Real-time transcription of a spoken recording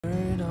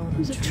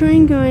There's a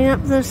train going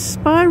up the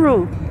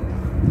spiral.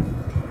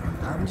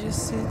 I'm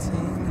just sitting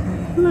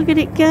here. Look at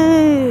it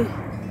go.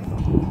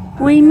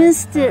 We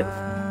missed it.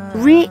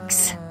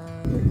 Rex.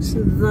 It's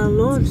the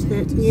lodge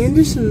that the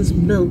Andersons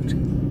built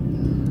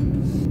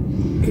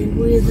and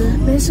where the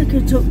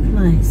massacre took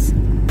place.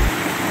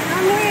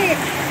 I'm wet.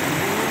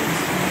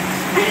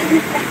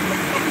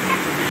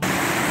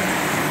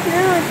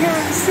 Now I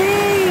can't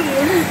see.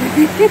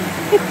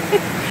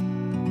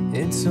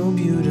 It's so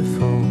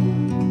beautiful,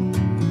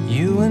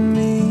 you and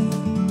me.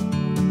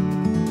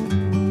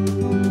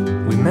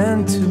 We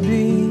meant to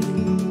be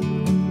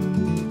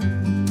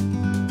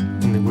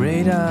in the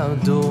great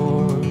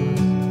outdoors,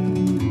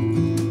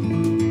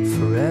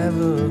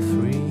 forever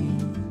free.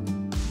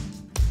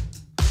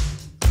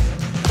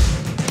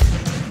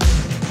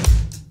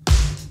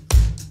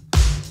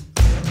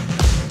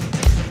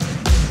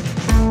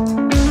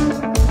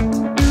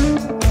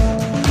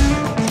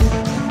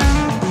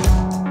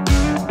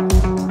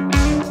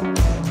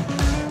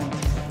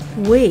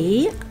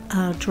 We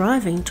are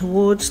driving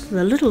towards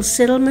the little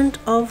settlement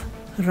of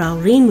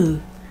Raurimu,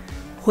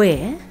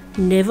 where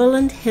Neville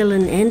and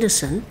Helen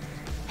Anderson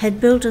had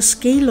built a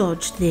ski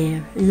lodge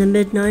there in the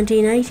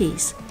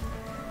mid-1980s.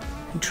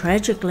 And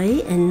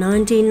tragically, in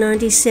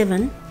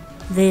 1997,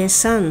 their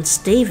son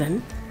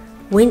Stephen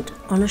went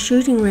on a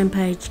shooting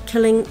rampage,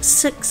 killing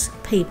 6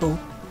 people,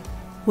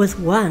 with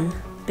one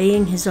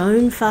being his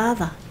own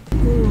father.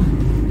 Oh.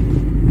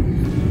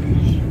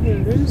 Here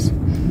it is,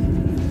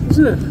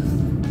 isn't it?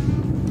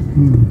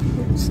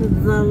 It's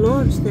the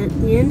lodge that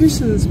the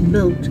Andersons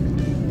built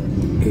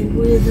and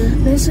where the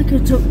massacre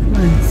took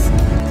place.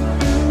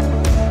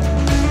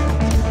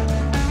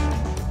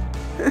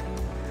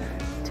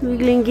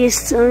 Twiggling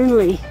guests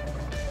only.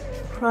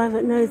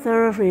 Private no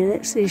thoroughfare.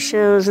 That's their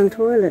showers and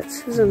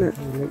toilets, isn't it?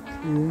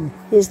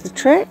 Here's the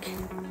track.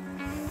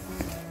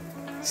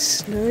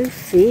 Snow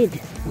fed.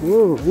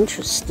 Oh,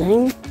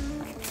 interesting.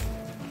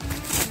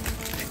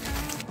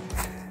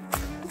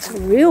 It's a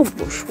real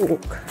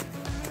bushwalk.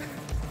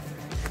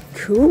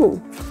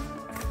 Cool.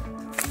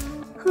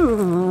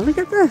 Oh, look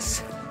at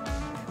this.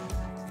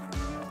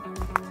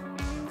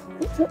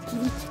 It's up to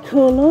the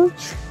Decor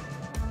Lodge,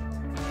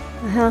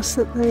 the house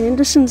that the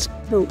Andersons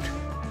built.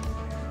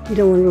 You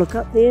don't want to look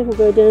up there, we'll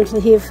go down to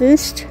here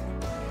first.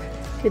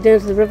 Go down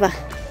to the river.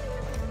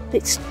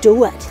 Let's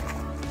do it.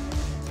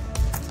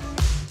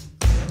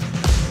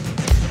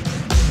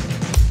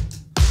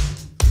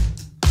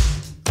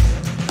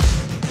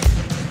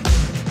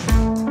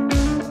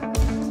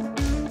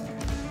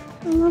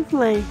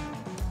 Lovely,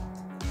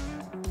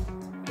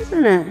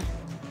 isn't it?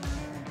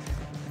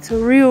 It's a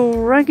real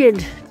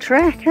rugged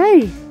track,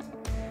 hey?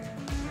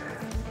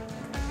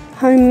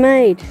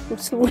 Homemade,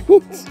 what's the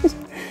word?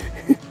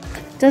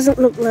 Doesn't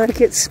look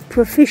like it's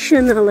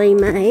professionally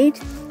made.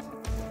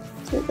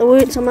 Is that the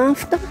words I'm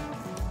after?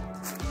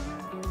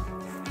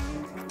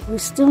 We're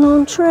still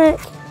on track.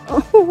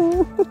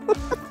 Oh,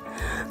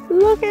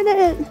 look at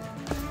it.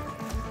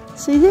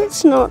 See,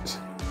 that's not...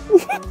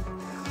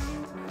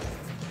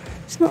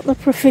 It's not the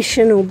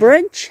professional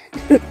bridge.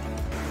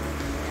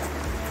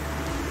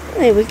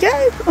 There we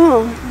go.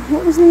 Oh,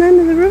 what was the name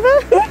of the river?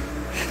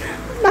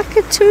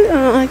 Massacre.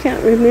 Oh, I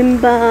can't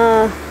remember.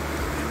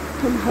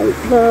 I'm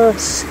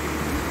hopeless.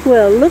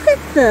 Well, look at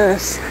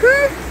this,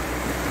 huh?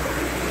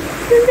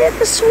 Isn't that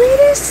the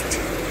sweetest?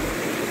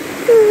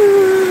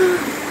 Oh.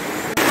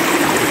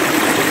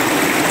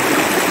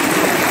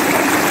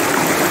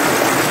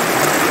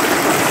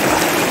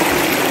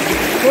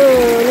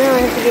 Oh, now I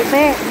have to get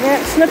back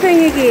without slipping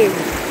again.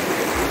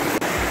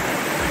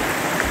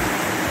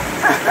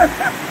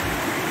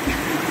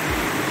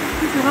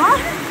 Is it on?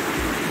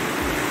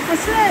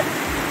 What's it?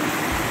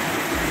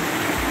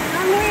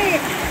 I'm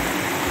wet.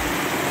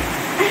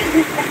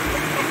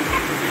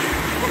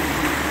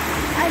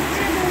 I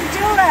didn't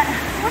do it.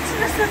 What's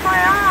this in my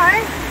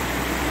eye?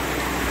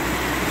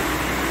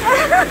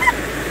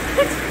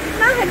 It's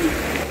mud.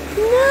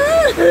 No!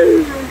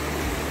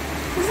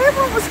 Is that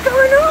what was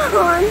going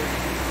on?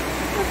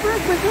 I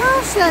broke my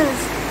glasses.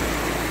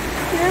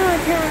 Now I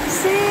can't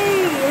see.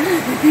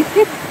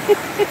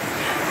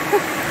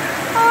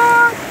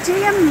 Oh,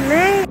 dear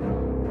me.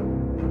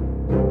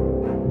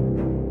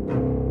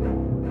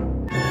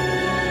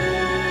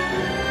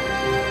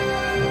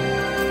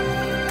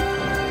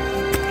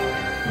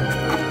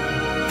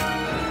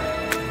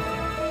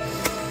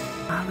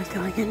 Oh, we're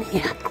going in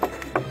here.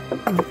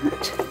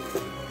 Alright.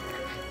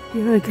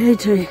 You're okay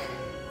too.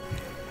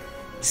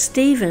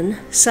 Stephen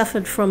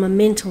suffered from a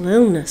mental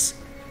illness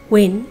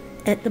when,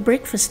 at the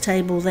breakfast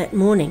table that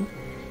morning,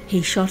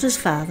 he shot his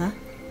father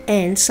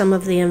and some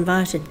of the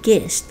invited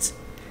guests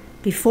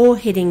before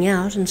heading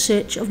out in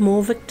search of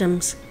more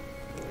victims.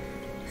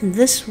 And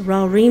this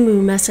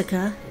Raurimu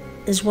massacre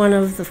is one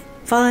of the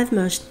 5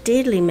 most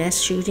deadly mass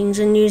shootings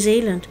in New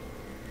Zealand.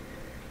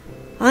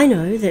 I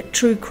know that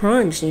True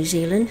Crimes New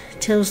Zealand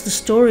tells the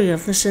story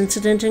of this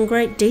incident in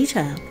great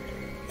detail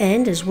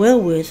and is well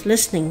worth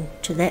listening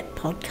to that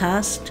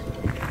podcast.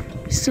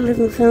 We still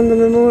haven't found the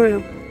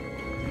memorial.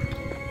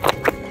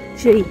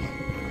 Gee.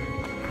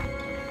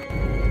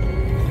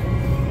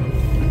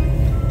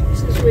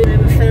 where they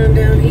were found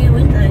down here,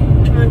 weren't they?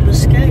 Trying to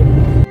escape.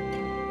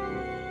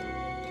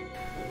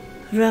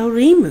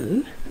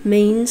 Raurimu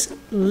means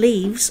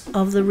leaves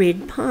of the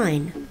red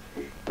pine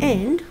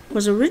and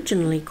was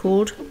originally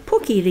called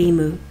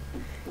Pukirimu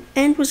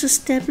and was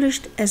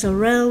established as a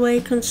railway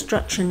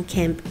construction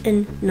camp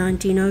in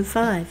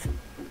 1905.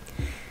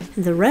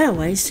 The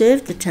railway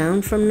served the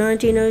town from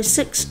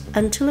 1906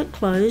 until it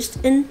closed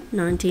in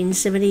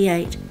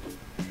 1978.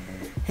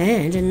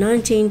 And in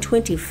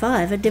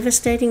 1925 a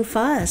devastating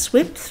fire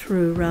swept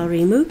through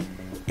Raurimu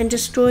and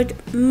destroyed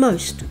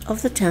most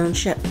of the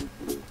township.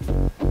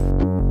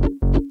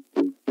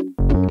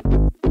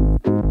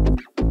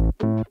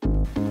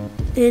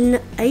 In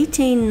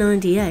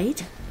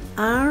 1898,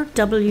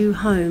 R.W.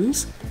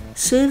 Holmes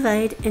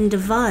surveyed and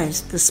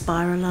devised the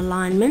spiral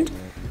alignment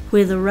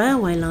where the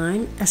railway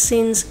line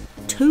ascends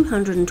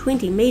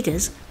 220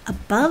 metres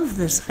above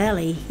this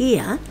valley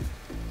here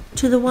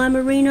to the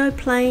Waimarino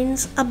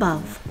Plains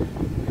above.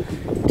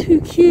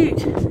 Too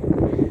cute!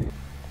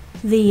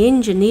 The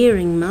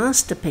engineering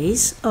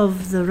masterpiece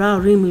of the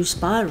Raurimu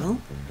spiral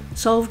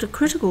solved a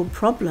critical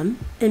problem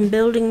in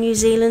building New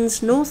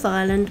Zealand's North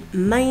Island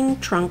main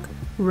trunk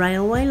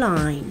railway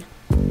line.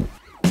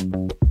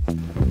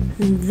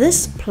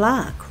 This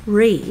plaque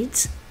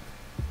reads,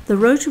 "The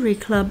Rotary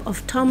Club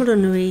of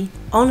Taumarunui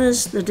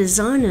honours the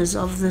designers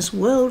of this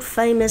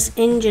world-famous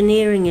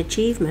engineering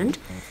achievement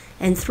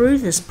and through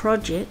this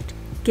project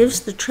gives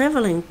the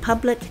travelling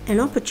public an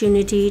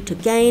opportunity to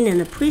gain an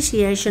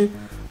appreciation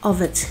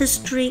of its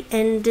history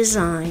and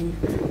design."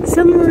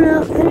 Somewhere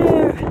out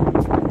there,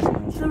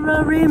 the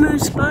Raurimu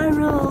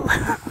spiral.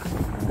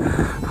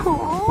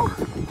 Oh,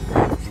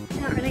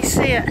 can't really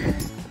see it.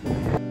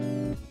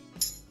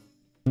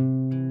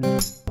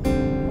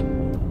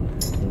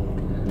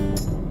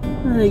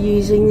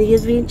 Using the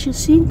Adventure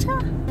Centre.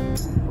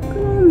 Good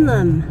on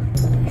them.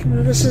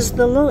 And this is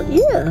the lot.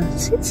 Yeah, it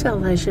said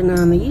Salvation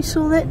Army. You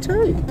saw that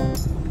too.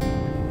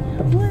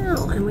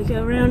 Wow, and we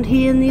go around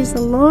here and there's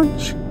the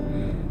lodge.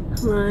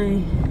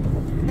 My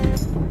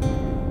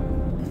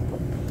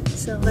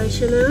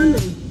Salvation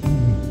Army.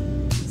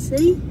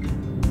 See?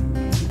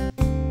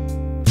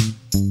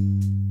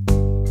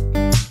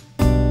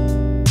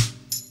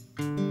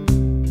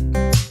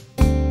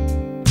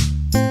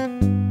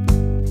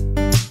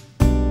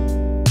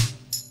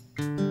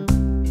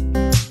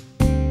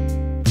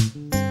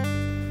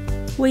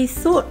 We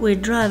thought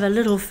we'd drive a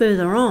little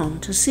further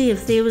on to see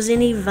if there was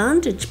any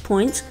vantage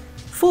points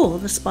for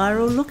the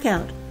spiral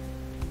lookout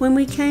when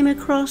we came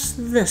across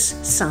this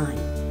sign.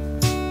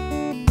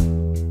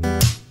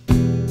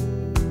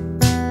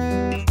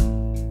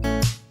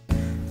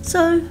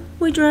 So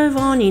we drove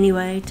on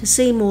anyway to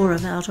see more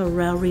about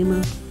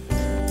Raurimu.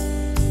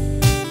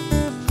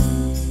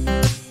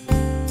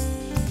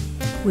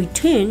 We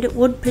turned at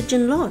Wood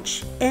Pigeon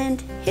Lodge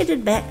and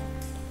headed back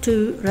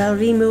to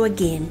Raurimu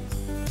again.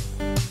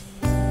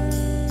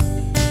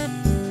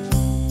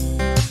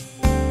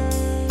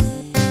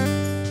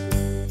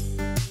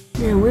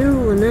 Now, where are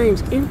all the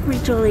names? Every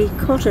jolly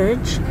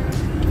cottage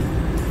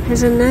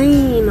has a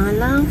name. I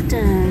loved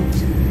it.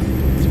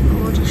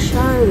 What a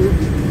show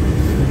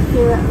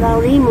here at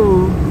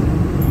Raurimu.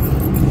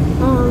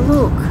 Oh,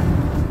 look.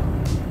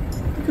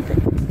 Look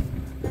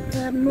at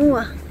the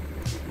moa.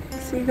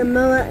 See the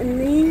moa in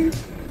there?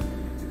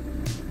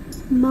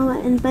 Moa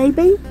and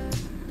baby.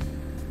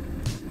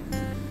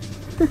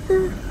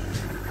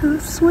 How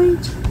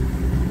sweet.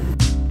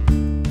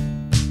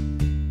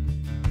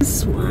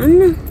 This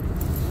one.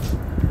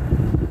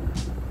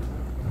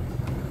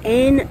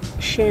 And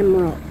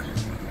Shamrock.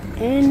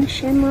 And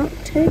Shamrock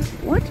too.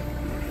 What?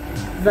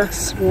 The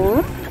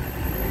Swamp.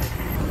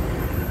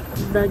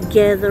 The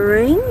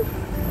Gathering.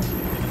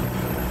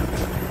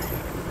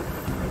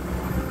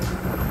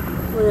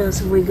 What else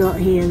have we got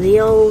here?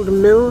 The Old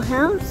Mill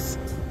House.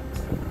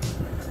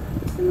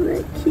 Isn't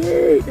that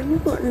cute? And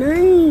we've got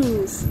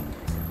names.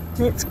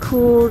 That's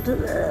called,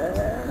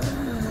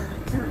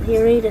 can't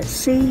hear it, it's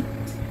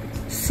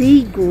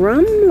Sea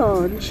Grum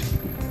Lodge.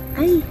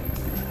 Hey?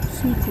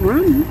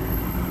 Grum.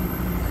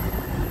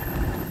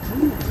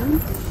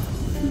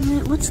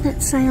 What's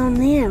that say on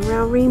there?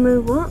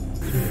 Raurimu what?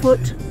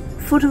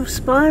 Foot of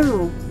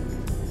Spiral.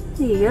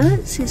 There you go,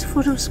 it says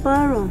Foot of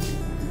Spiral.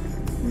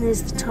 And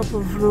there's the top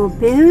of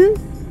Raurimu.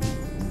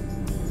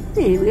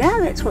 There we go,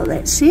 that's what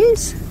that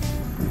says.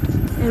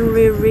 And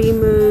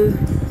Raurimu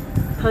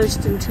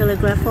Post and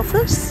Telegraph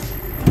Office.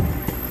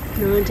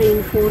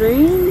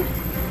 1914.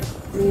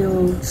 The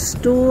old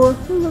store.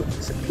 Oh look,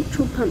 there's a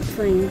petrol pump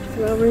thing with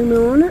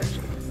Raurimu on it.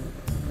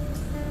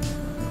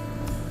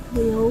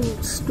 The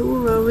old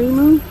store,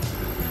 Raurimu.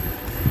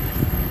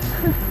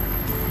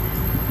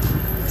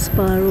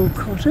 Spiral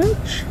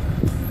Cottage.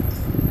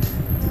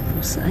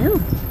 For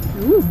sale.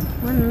 Ooh,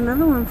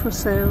 another one for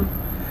sale.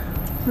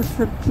 With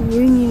the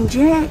Union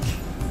Jack.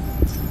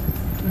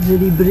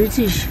 Very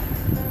British.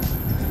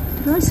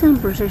 Did I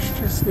sound British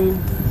just then?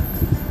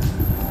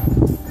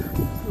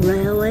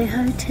 Railway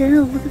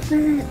Hotel, look at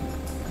that.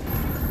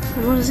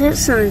 And what does that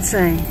sign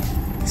say?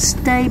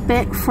 Stay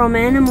back from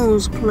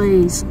animals,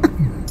 please.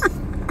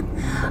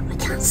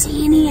 can't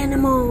see any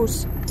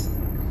animals.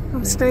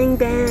 I'm staying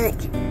back.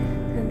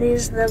 And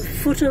there's the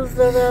foot of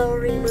the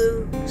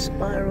Raurimu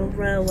spiral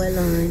railway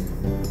line.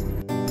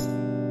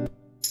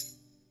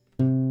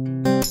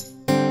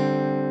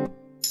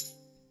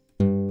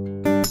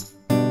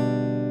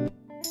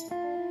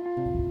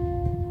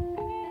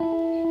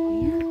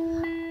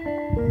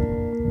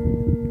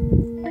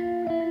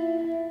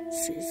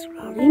 This is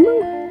Raurimu.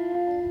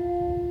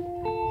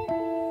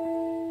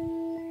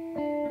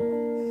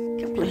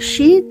 Couple of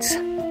sheds.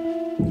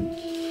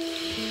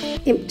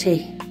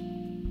 Empty.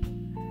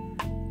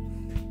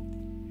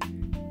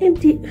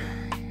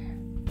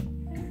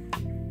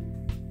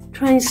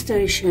 Train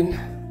station.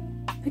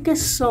 Pick a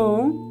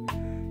song.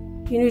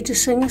 You need to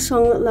sing a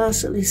song that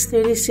lasts at least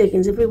 30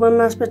 seconds. Everyone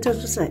must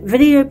participate.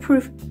 Video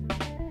proof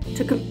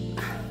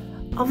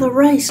of the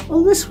race.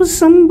 Oh, this was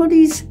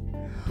somebody's.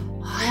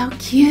 Oh, how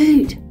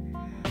cute.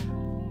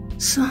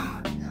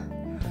 Song.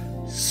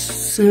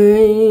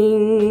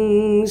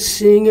 Sing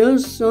a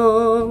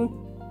song.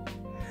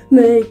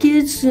 Make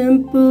it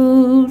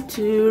simple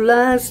to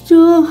last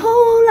your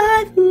whole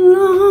life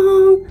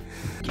long.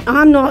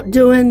 I'm not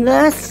doing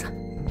this.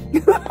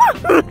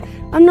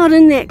 I'm not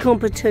in that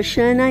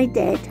competition, eh,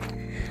 Dad?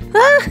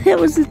 Ah, that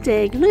was the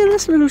dag. Look at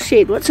this little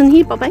shed. What's in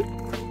here, Bobby?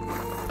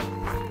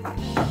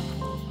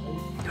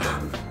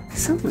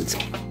 Someone's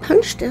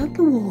punched out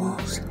the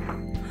walls.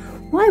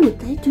 Why would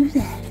they do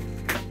that?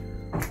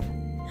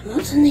 And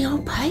what's in the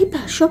old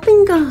paper?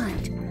 Shopping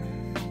guide.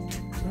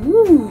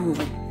 Ooh.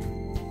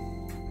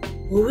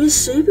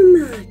 Woolworths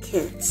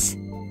supermarkets.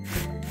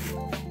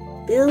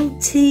 Bill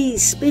tea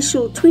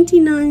special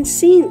 29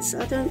 cents.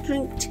 I don't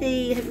drink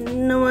tea, I have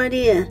no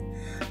idea.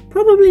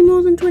 Probably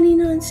more than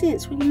 29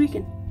 cents. What do you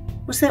reckon?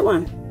 What's that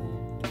one?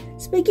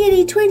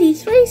 Spaghetti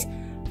 23s.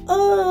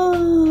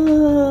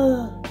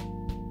 Oh,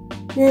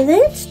 now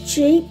that's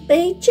cheap,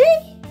 BG.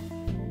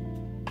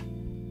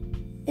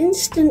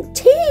 Instant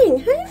Tang.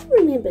 Who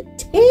remember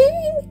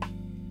Tang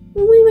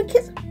when we were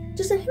kids?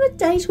 Does it have a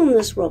date on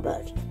this,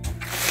 Robert?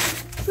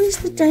 Where's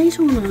the date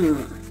on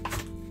it?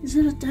 Is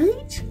it a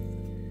date?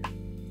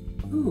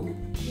 Oh,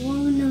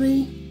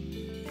 Wanganui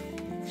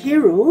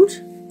Herald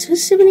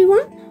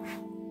 271.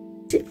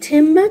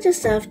 September,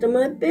 just after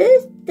my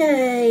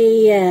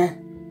birthday.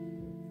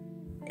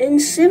 In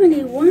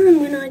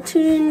 71, when I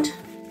turned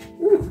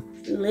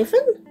 11.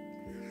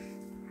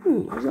 I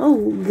was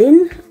old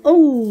then,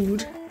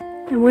 old.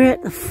 And we're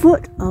at the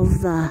foot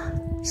of the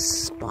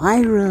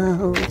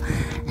spiral.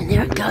 And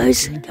there it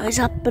goes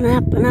up and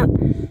up and up.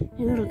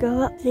 And it'll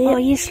go up there. Oh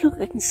yes,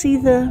 look, I can see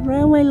the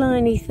railway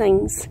liney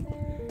things.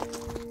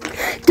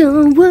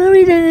 Don't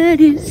worry that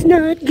it's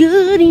not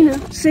good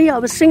enough. See, I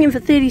was singing for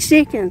 30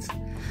 seconds.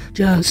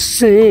 Just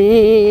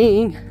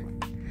sing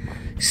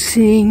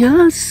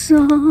a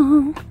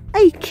song.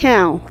 Hey,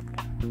 cow.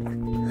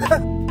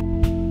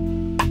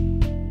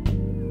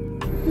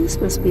 This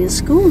must be a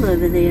school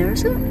over there,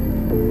 is it?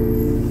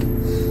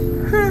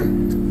 Huh.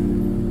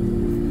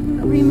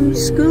 Raurimu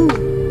School.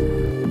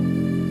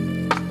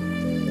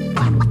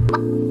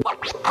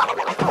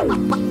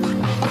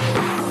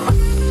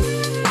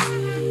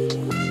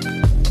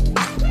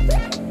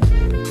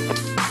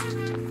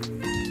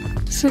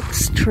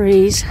 Six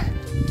trees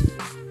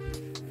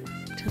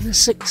to the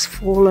six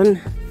fallen.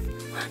 1,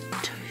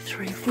 2,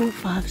 3, 4,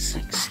 5,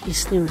 6.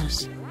 Yes, there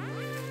is. I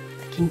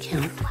can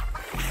count.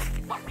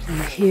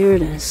 And here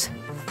it is.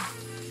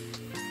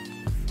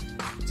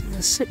 To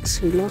the 6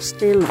 who lost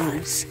their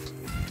lives.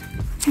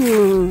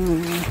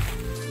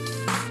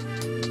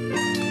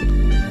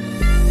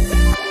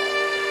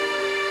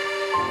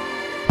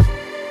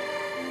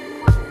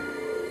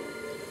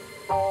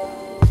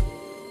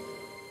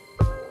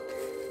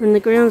 We're in the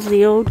grounds of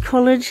the old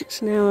college.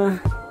 It's now a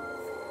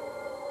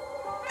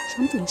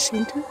something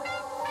centre.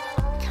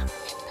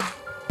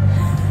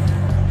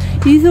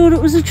 You thought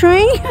it was a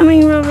train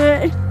coming,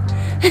 Robert?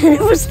 And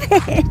it was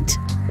that.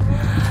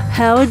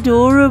 How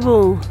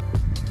adorable.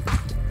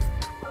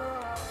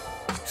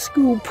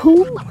 School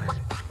pool.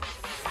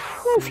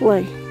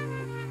 Lovely.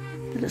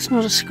 But it's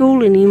not a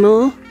school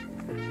anymore.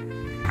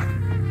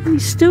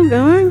 He's still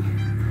going.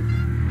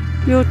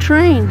 Your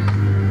train.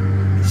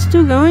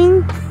 Still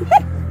going.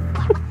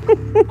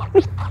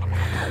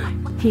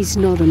 He's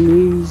not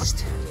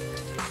amused.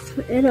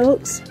 For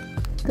adults,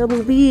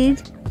 double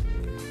bed.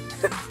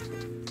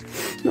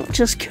 Not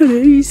just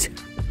canoes.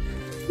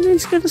 And then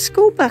it's got a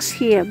school bus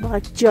here by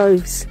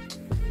Jove's.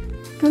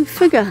 Go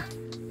figure.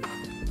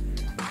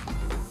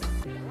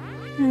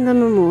 And the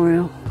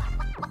memorial.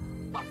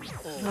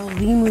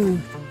 Raurimu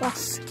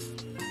bus.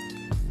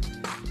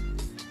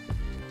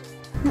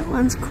 That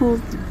one's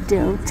called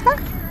Delta.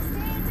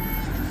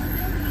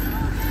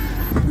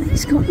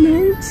 These got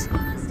names?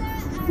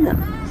 No,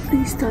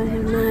 these don't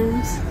have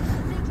names.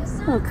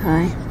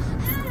 Okay.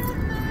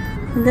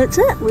 And that's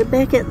it. We're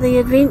back at the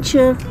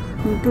adventure,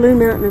 Blue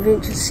Mountain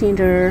Adventure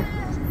Centre,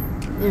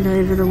 and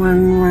over the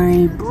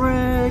one-way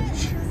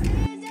bridge.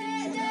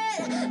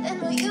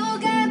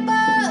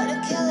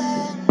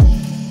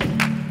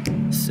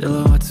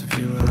 Silhouettes of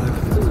you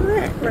alive.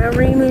 Alright,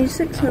 Raurimu only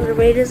 600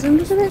 metres, and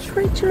look at that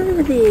creature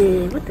over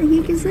there. What the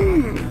heck is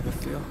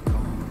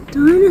that?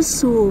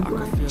 Dinosaur,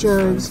 Black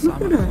Jones.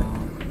 Look at it.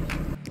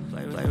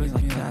 Play with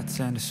like cats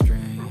and a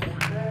string.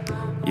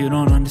 You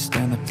don't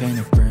understand the pain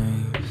it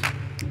brings.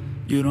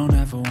 You don't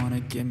ever want to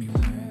give me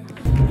wings.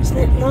 Is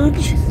that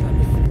lodge?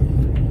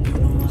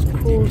 It's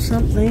called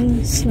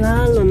something.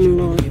 Slalom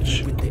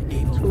Lodge.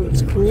 That's what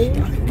it's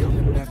called.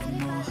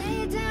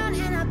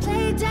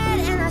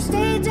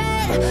 Stay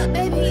dead,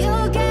 baby,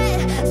 you'll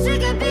get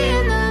sick of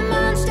being the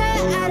monster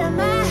out of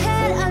my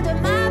head, under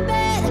my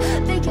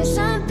bed, thinking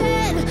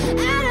something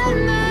out of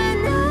my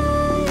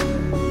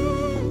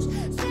nightmares.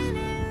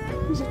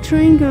 There's a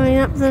train going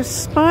up the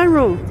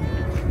spiral.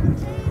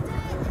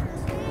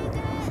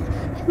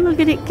 Look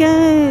at it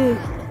go.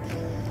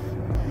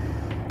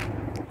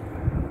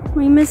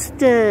 We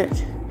missed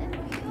it.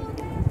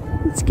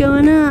 It's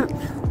going up.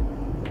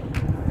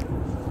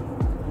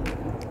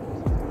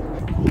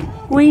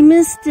 We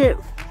missed it,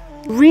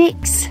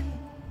 Rex.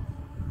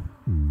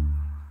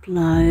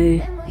 Blow.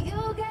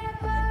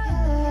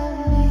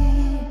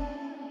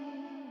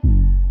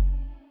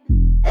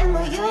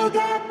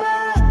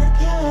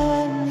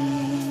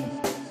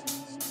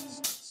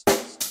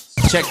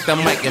 Check the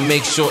mic and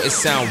make sure it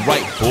sound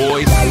right,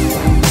 boys.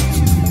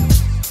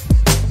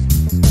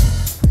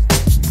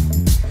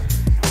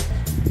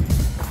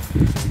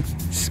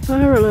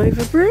 Spiral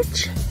over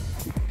bridge.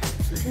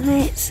 Look at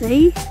that,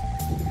 see?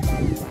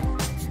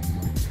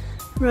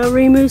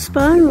 Raurimu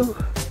spiral.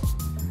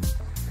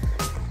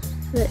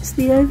 That's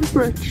the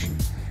overbridge.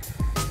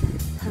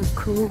 How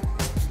cool.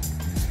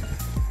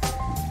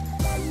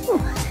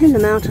 Oh, in the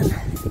mountain.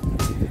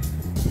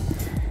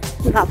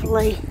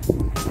 Lovely.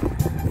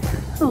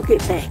 I'll get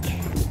back.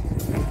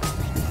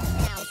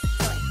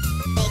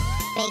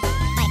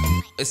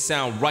 It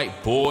sound right,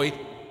 boy.